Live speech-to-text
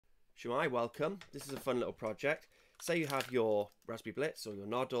Shemai, welcome. This is a fun little project. Say you have your Raspberry Blitz or your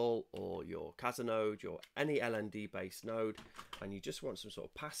Noddle or your Casanode, your any LND based node, and you just want some sort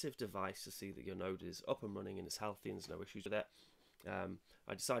of passive device to see that your node is up and running and it's healthy and there's no issues with it.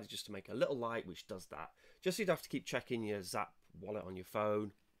 I decided just to make a little light which does that. Just so you don't have to keep checking your Zap wallet on your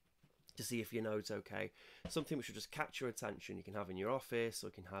phone to see if your node's okay. Something which will just catch your attention. You can have in your office or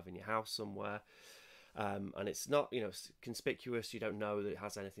you can have in your house somewhere. And it's not, conspicuous. You don't know that it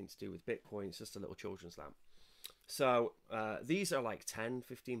has anything to do with Bitcoin. It's just a little children's lamp. So these are like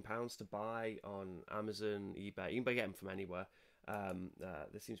 £10–15 to buy on Amazon, eBay. You can get them from anywhere.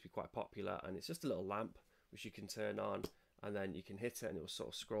 They seem to be quite popular, and it's just a little lamp which you can turn on, and then you can hit it, and it will sort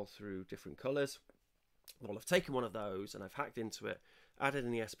of scroll through different colours. Well, I've taken one of those and I've hacked into it, added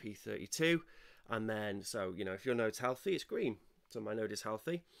in the SP32, and then if your node's healthy, it's green. So my node is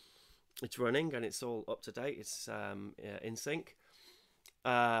healthy. It's running and it's all up to date. It's in sync.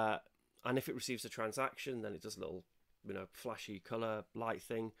 And if it receives a transaction, then it does a little, flashy color light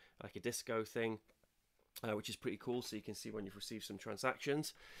thing, like a disco thing, which is pretty cool. So you can see when you've received some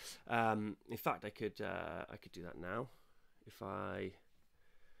transactions. In fact, I could do that now if I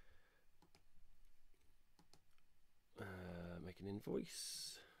make an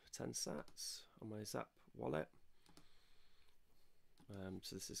invoice for 10 sats on my Zap wallet.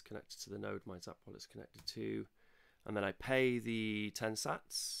 So this is connected to the node my Zap wallet is connected to, and then I pay the 10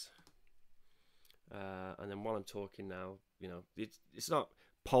 sats. And then while I'm talking now, it's not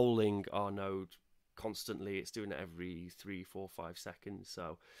polling our node constantly. It's doing it every 3, 4, 5 seconds.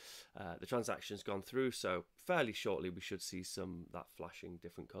 So the transaction's gone through. So fairly shortly, we should see that flashing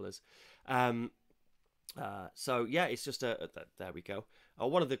different colors. So yeah, it's just there we go.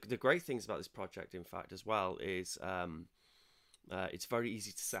 One of the great things about this project, in fact, as well, is it's very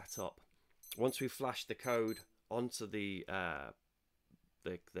easy to set up. Once we flash the code onto the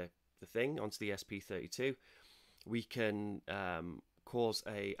thing, onto the SP32, we can cause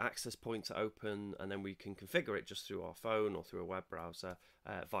a access point to open, and then we can configure it just through our phone or through a web browser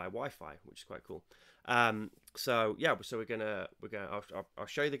via Wi-Fi, which is quite cool. So I'll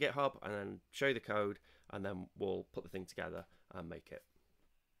show you the GitHub and then show you the code, and then we'll put the thing together and make it.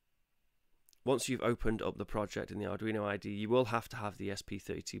 Once you've opened up the project in the Arduino IDE, you will have to have the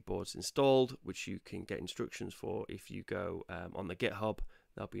SP32 boards installed, which you can get instructions for if you go on the GitHub.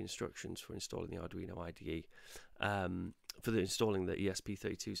 There'll be instructions for installing the Arduino IDE, for installing the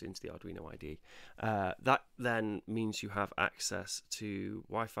ESP32s into the Arduino IDE. That then means you have access to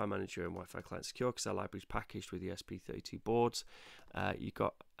Wi-Fi Manager and Wi-Fi Client Secure, because our library's packaged with the ESP32 boards. You've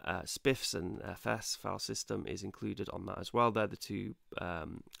got SPIFs and FS file system is included on that as well. They're the two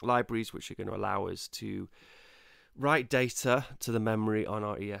libraries which are going to allow us to write data to the memory on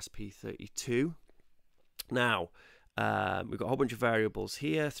our ESP32. Now, we've got a whole bunch of variables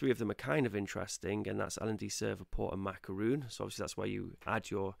here. 3 of them are kind of interesting, and that's LND server port and macaroon. So obviously that's where you add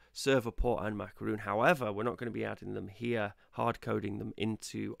your server port and macaroon. However, we're not going to be adding them here, hard coding them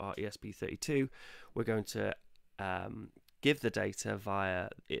into our ESP32. We're going to give the data via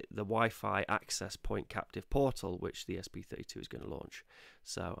the Wi-Fi access point captive portal, which the ESP32 is going to launch.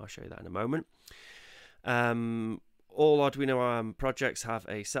 So I'll show you that in a moment. All Arduino projects have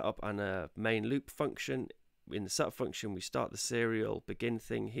a setup and a main loop function. In the setup function, we start the serial begin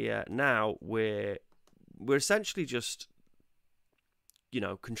thing here. Now we're essentially just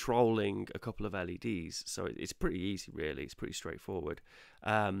controlling a couple of LEDs, so it's pretty easy, really. It's pretty straightforward.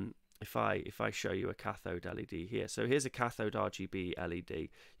 If I show you a cathode LED here, so here's a cathode RGB LED.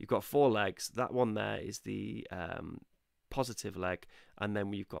 You've got 4 legs. That one there is the positive leg, and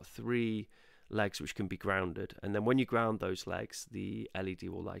then you've got 3 legs which can be grounded, and then when you ground those legs, the LED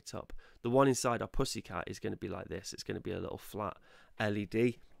will light up. The one inside our Pussycat is going to be like this. It's going to be a little flat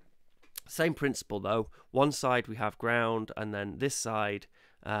LED. Same principle though. One side we have ground, and then this side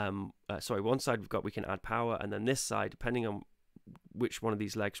one side we can add power, and then this side, depending on which one of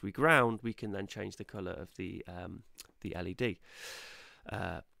these legs we ground, we can then change the color of the LED.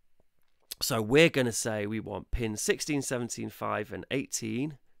 So we're going to say we want pins 16, 17, 5 and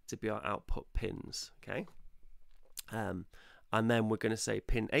 18 to be our output pins, okay? And then we're going to say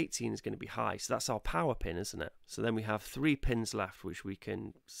pin 18 is going to be high, so that's our power pin, isn't it? So then we have 3 pins left, which we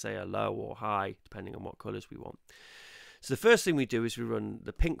can say are low or high, depending on what colors we want. So the first thing we do is we run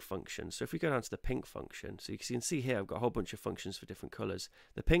the pink function. So if we go down to the pink function, so you can see here I've got a whole bunch of functions for different colors.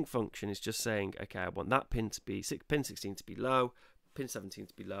 The pink function is just saying, okay, I want that pin to be pin 16 to be low, pin 17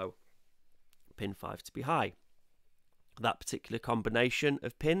 to be low, pin 5 to be high. That particular combination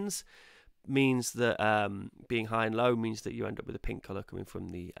of pins means that being high and low means that you end up with a pink color coming from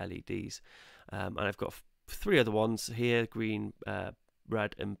the LEDs. And I've got 3 other ones here, green,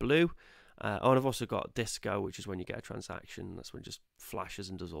 red and blue. Oh, and I've also got disco, which is when you get a transaction. That's when it just flashes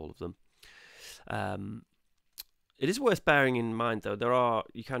and does all of them. It is worth bearing in mind, though,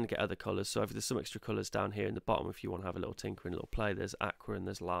 you can get other colours. So if there's some extra colours down here in the bottom, if you want to have a little tinker and a little play, there's aqua and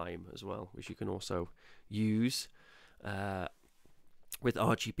there's lime as well, which you can also use with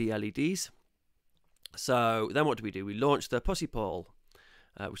RGB LEDs. So then what do? We launched the Pussy Portal,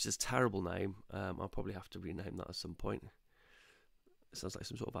 which is a terrible name. I'll probably have to rename that at some point. It sounds like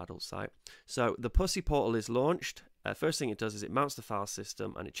some sort of adult site. So the Pussy Portal is launched. First thing it does is it mounts the file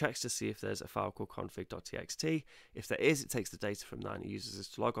system and it checks to see if there's a file called config.txt. If there is, it takes the data from that and it uses this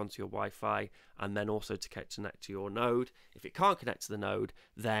to log onto your Wi-Fi and then also to connect to your node. If it can't connect to the node,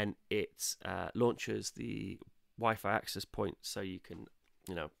 then it launches the Wi-Fi access point so you can,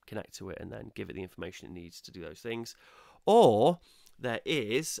 connect to it and then give it the information it needs to do those things. Or there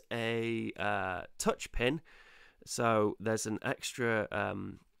is a touch pin. So there's an extra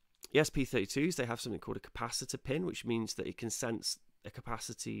ESP32s. They have something called a capacitor pin, which means that it can sense a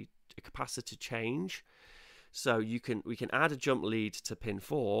capacitor change. So we can add a jump lead to pin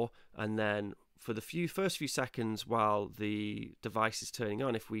 4, and then for the first few seconds while the device is turning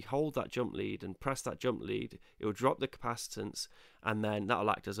on, if we hold that jump lead and press that jump lead, it will drop the capacitance, and then that'll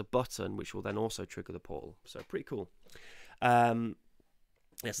act as a button, which will then also trigger the portal. So pretty cool. Yeah,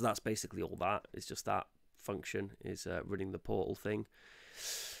 so that's basically all that. It's just that function is running the portal thing.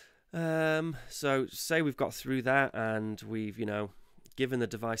 So say we've got through that and we've given the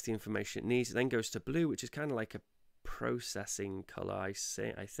device the information it needs. It then goes to blue, which is kind of like a processing color, I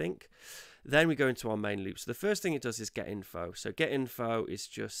think. Then we go into our main loop. So the first thing it does is get info. So get info is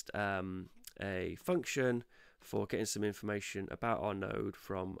just a function for getting some information about our node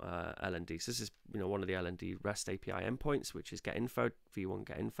from LND. So this is one of the LND REST API endpoints, which is get info, v1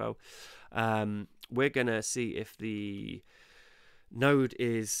 get info. We're gonna see if the node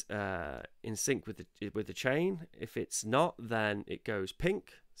is in sync with the chain. If it's not, then it goes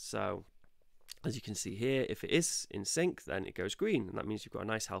pink. So as you can see here, if it is in sync, then it goes green, and that means you've got a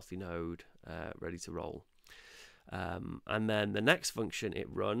nice healthy node ready to roll. And then the next function it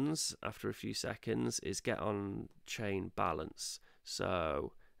runs after a few seconds is get on chain balance.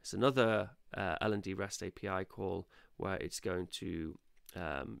 So it's another LND REST API call where it's going to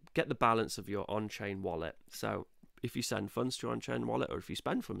get the balance of your on-chain wallet. So if you send funds to your on-chain wallet, or if you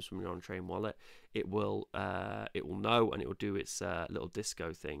spend funds from your on-chain wallet, it will know, and it will do its little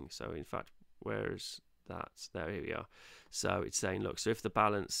disco thing. So in fact, where's that? There, here we are. So it's saying, look, so if the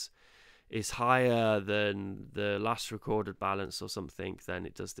balance is higher than the last recorded balance or something, then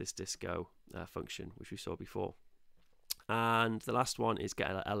it does this disco function, which we saw before. And the last one is get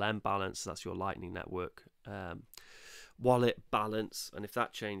an LM balance. That's your Lightning Network wallet balance, and if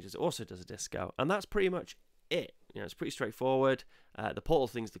that changes, it also does a disco. And that's pretty much it. It's pretty straightforward. The portal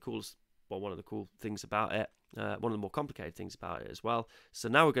thing's the coolest, one of the cool things about it. One of the more complicated things about it as well. So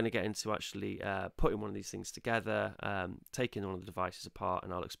now we're going to get into actually putting one of these things together, taking one of the devices apart,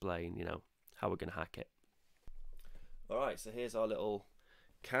 and I'll explain, how we're going to hack it. All right, so here's our little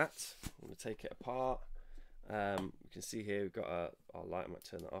cat. I'm going to take it apart. You can see here we've got our light. I might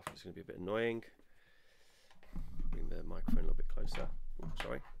turn that off. It's going to be a bit annoying. Bring the microphone a little bit closer. Ooh,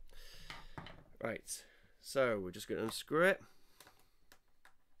 sorry. Right, so we're just going to unscrew it.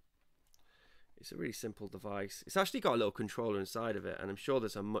 It's a really simple device. It's actually got a little controller inside of it, and I'm sure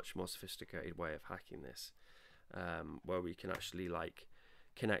there's a much more sophisticated way of hacking this, where we can actually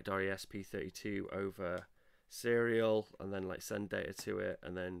connect our ESP32 over serial and then send data to it,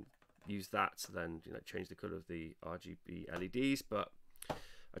 and then use that to then change the color of the RGB LEDs. But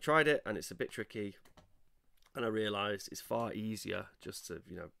I tried it and it's a bit tricky, and I realized it's far easier just to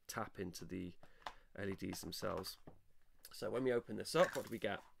tap into the LEDs themselves. So when we open this up, what do we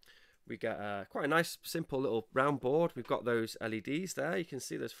get? We get quite a nice simple little round board. We've got those LEDs there. You can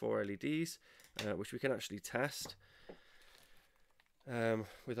see there's 4 LEDs, which we can actually test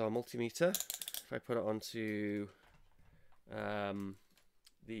with our multimeter. If I put it onto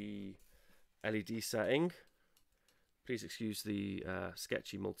the LED setting, please excuse the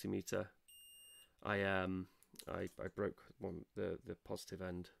sketchy multimeter. I broke the positive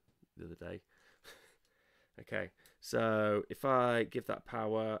end the other day. Okay, so if I give that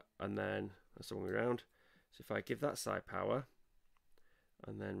power, and then that's the wrong way around. So if I give that side power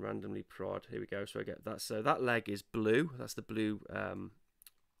and then randomly prod, here we go. So I get that. So that leg is blue. That's the blue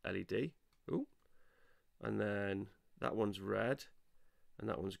LED. Ooh. And then that one's red and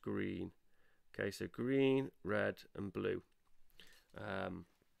that one's green. Okay, so green, red and blue.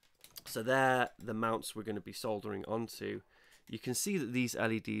 So they're the mounts we're going to be soldering onto. You can see that these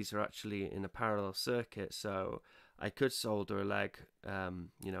LEDs are actually in a parallel circuit, so I could solder a leg,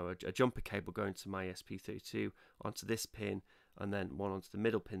 you know, a jumper cable going to my ESP32 onto this pin, and then one onto the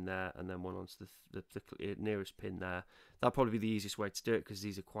middle pin there, and then one onto the nearest pin there. That'll probably be the easiest way to do it, because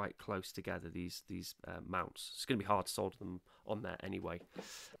these are quite close together, these mounts. It's going to be hard to solder them on there anyway.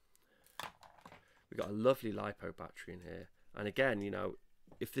 We've got a lovely LiPo battery in here, and again, you know,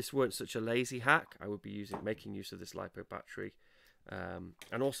 if this weren't such a lazy hack, I would be making use of this LiPo battery,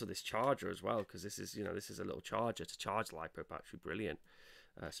 and also this charger as well, because this is, you know, this is a little charger to charge the LiPo battery. Brilliant.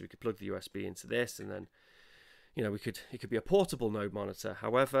 So we could plug the USB into this, and then, you know, it could be a portable node monitor.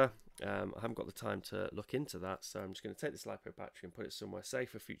 However, I haven't got the time to look into that, so I'm just going to take this LiPo battery and put it somewhere safe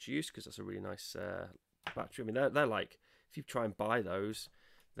for future use, because that's a really nice battery. I mean, they're like, if you try and buy those,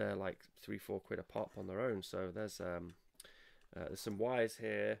 they're like £3-4 quid a pop on their own. So there's some wires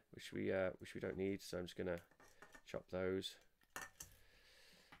here which we don't need, so I'm just gonna chop those.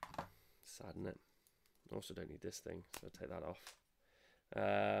 Sad, isn't it? I also don't need this thing, so I'll take that off.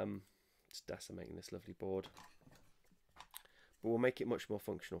 It's decimating this lovely board, but we'll make it much more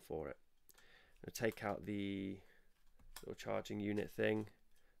functional for it. I'll take out the little charging unit thing.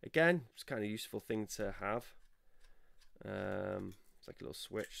 Again, it's kind of a useful thing to have. It's like a little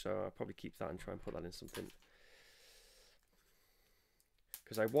switch, so I'll probably keep that and try and put that in something,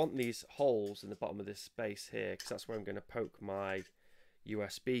 because I want these holes in the bottom of this space here, because that's where I'm going to poke my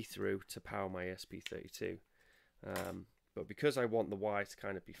USB through to power my ESP32. But because I want the wire to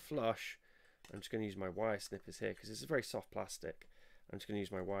kind of be flush, I'm just going to use my wire snippers here, because it's a very soft plastic. I'm just going to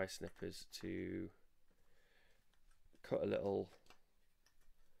use my wire snippers to cut a little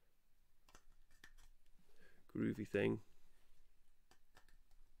groovy thing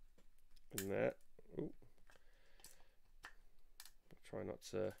in there. Ooh. Try not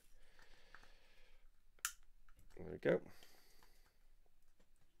to. There we go.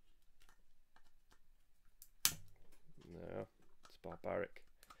 No, it's barbaric.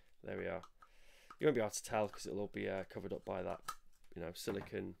 There we are. You won't be able to tell, because it'll all be covered up by that, you know,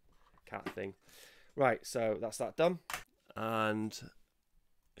 silicon cat thing. Right, so that's that done. And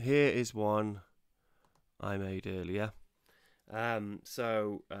here is one I made earlier. I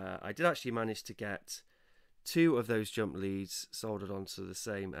did actually manage to get 2 of those jump leads soldered onto the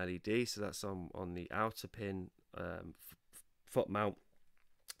same LED. So that's on the outer pin foot mount.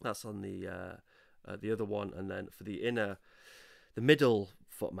 That's on the other one, and then for the middle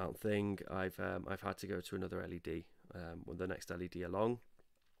foot mount thing, I've had to go to another LED with the next LED along.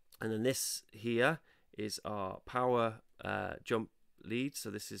 And then this here is our power jump lead. So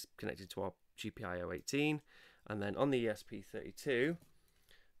this is connected to our GPIO 18, and then on the ESP32,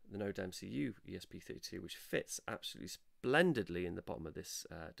 the Node MCU ESP32, which fits absolutely splendidly in the bottom of this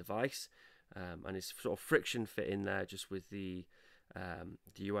device, and is sort of friction fit in there just with the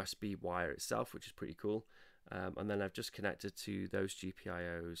USB wire itself, which is pretty cool. And then I've just connected to those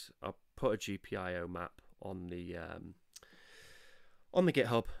GPIOs. I'll put a GPIO map on the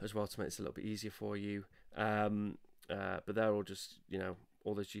GitHub as well to make this a little bit easier for you. But they're all just, you know,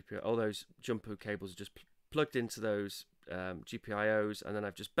 all those jumper cables are just plugged into those GPIOs, and then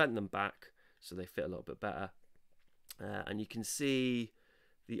I've just bent them back so they fit a little bit better. And you can see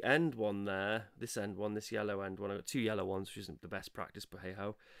the end one there, this yellow end one. I've got 2 yellow ones, which isn't the best practice, but hey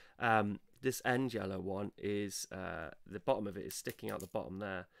ho. This end yellow one is the bottom of it is sticking out the bottom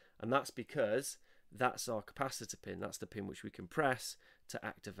there, and that's because that's our capacitor pin. That's the pin which we can press to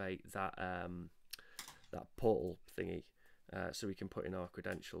activate that that portal thingy, so we can put in our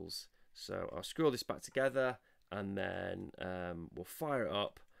credentials. So I'll screw all this back together, and then we'll fire it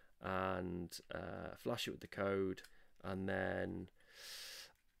up and flash it with the code, and then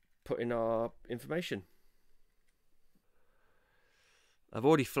put in our information. I've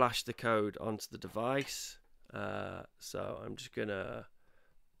already flashed the code onto the device, so I'm just gonna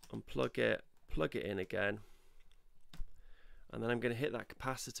unplug it, plug it in again, and then I'm going to hit that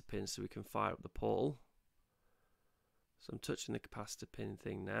capacitor pin so we can fire up the portal. So I'm touching the capacitor pin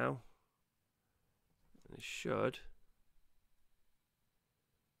thing now, and it should.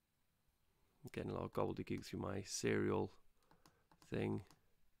 I'm getting a lot of gobbledygook through my serial thing.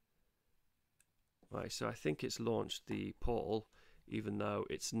 Right, so I think it's launched the portal, even though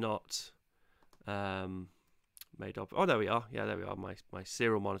it's not made up. Oh, there we are. Yeah, there we are. My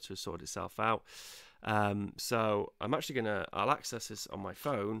serial monitor has sorted itself out. So I'm actually I'll access this on my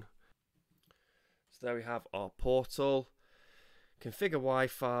phone. So there we have our portal. Configure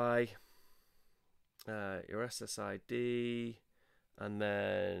Wi-Fi, your SSID, and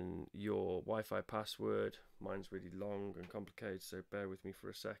then your Wi-Fi password. Mine's really long and complicated, so bear with me for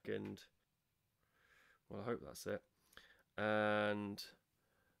a second. Well, I hope that's it. And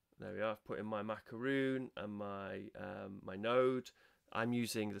There we are. I've put in my macaroon and my my node. I'm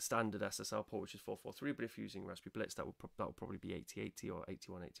using the standard SSL port, which is 443, but if you're using Raspberry Blitz, that will probably be 8080 or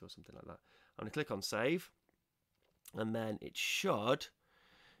 8180 or something like that. I'm going to click on save, and then it should,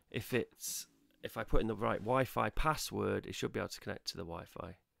 if I put in the right Wi-Fi password, it should be able to connect to the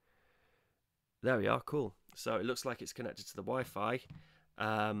Wi-Fi. There we are, cool. So it looks like it's connected to the Wi-Fi,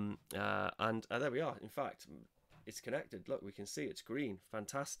 and there we are. In fact, it's connected. Look, we can see it's green.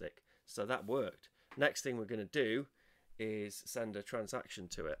 Fantastic. So that worked. Next thing we're going to do is send a transaction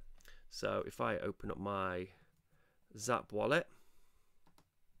to it. So if I open up my Zap wallet,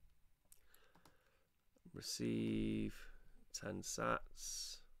 receive 10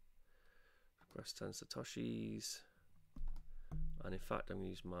 sats, request 10 satoshis, and in fact I'm going to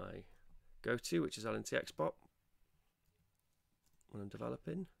use my go-to, which is LND Export when I'm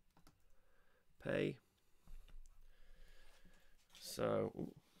developing. Pay. So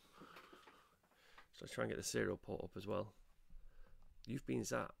let's try and get the serial port up as well. You've been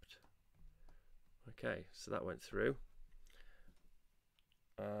zapped. Okay, so that went through.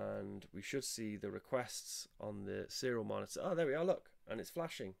 And we should see the requests on the serial monitor. Oh, there we are, look. And it's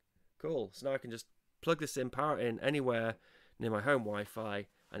flashing. Cool. So now I can just plug this in, power it in anywhere near my home Wi-Fi,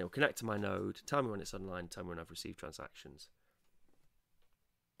 and it will connect to my node, tell me when it's online, tell me when I've received transactions.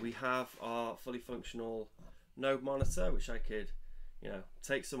 We have our fully functional node monitor, which I could,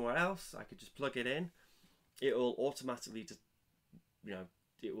 take somewhere else. I could just plug it in. It will automatically just,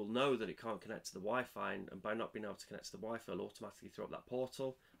 it will know that it can't connect to the Wi-Fi, and by not being able to connect to the Wi-Fi, it'll automatically throw up that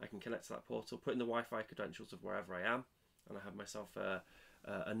portal. I can connect to that portal, put in the Wi-Fi credentials of wherever I am, and I have myself a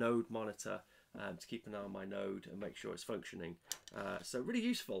node monitor to keep an eye on my node and make sure it's functioning. So really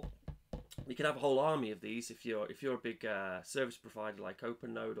useful. You can have a whole army of these if you're a big service provider like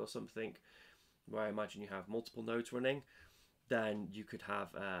OpenNode or something, where I imagine you have multiple nodes running. Then you could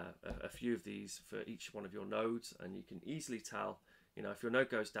have a few of these for each one of your nodes, and you can easily tell, if your node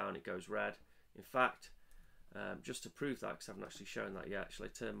goes down, it goes red. In fact, just to prove that, because I haven't actually shown that yet, shall I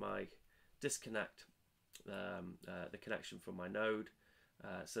turn my disconnect the connection from my node?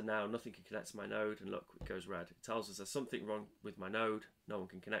 So now nothing can connect to my node, and look, it goes red. It tells us there's something wrong with my node. No one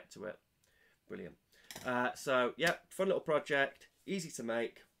can connect to it. Brilliant. So yeah, fun little project, easy to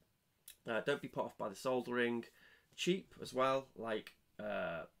make. Don't be put off by the soldering. Cheap as well. Like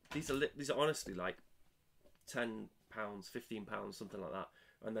these are honestly like £10, £15, something like that.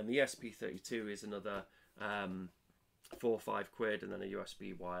 And then the ESP32 is another 4 or 5 quid, and then a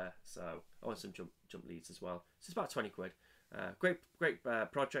USB wire. So I want some jump leads as well. So it's about 20 quid. Great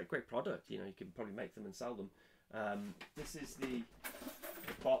project, great product. You can probably make them and sell them. This is the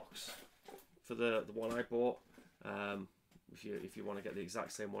box for the one I bought. If you want to get the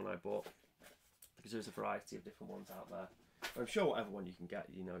exact same one I bought, because there's a variety of different ones out there. I'm sure whatever one you can get,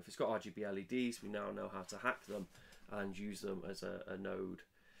 if it's got RGB LEDs, we now know how to hack them and use them as a node,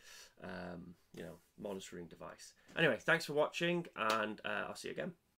 monitoring device. Anyway, thanks for watching, and I'll see you again.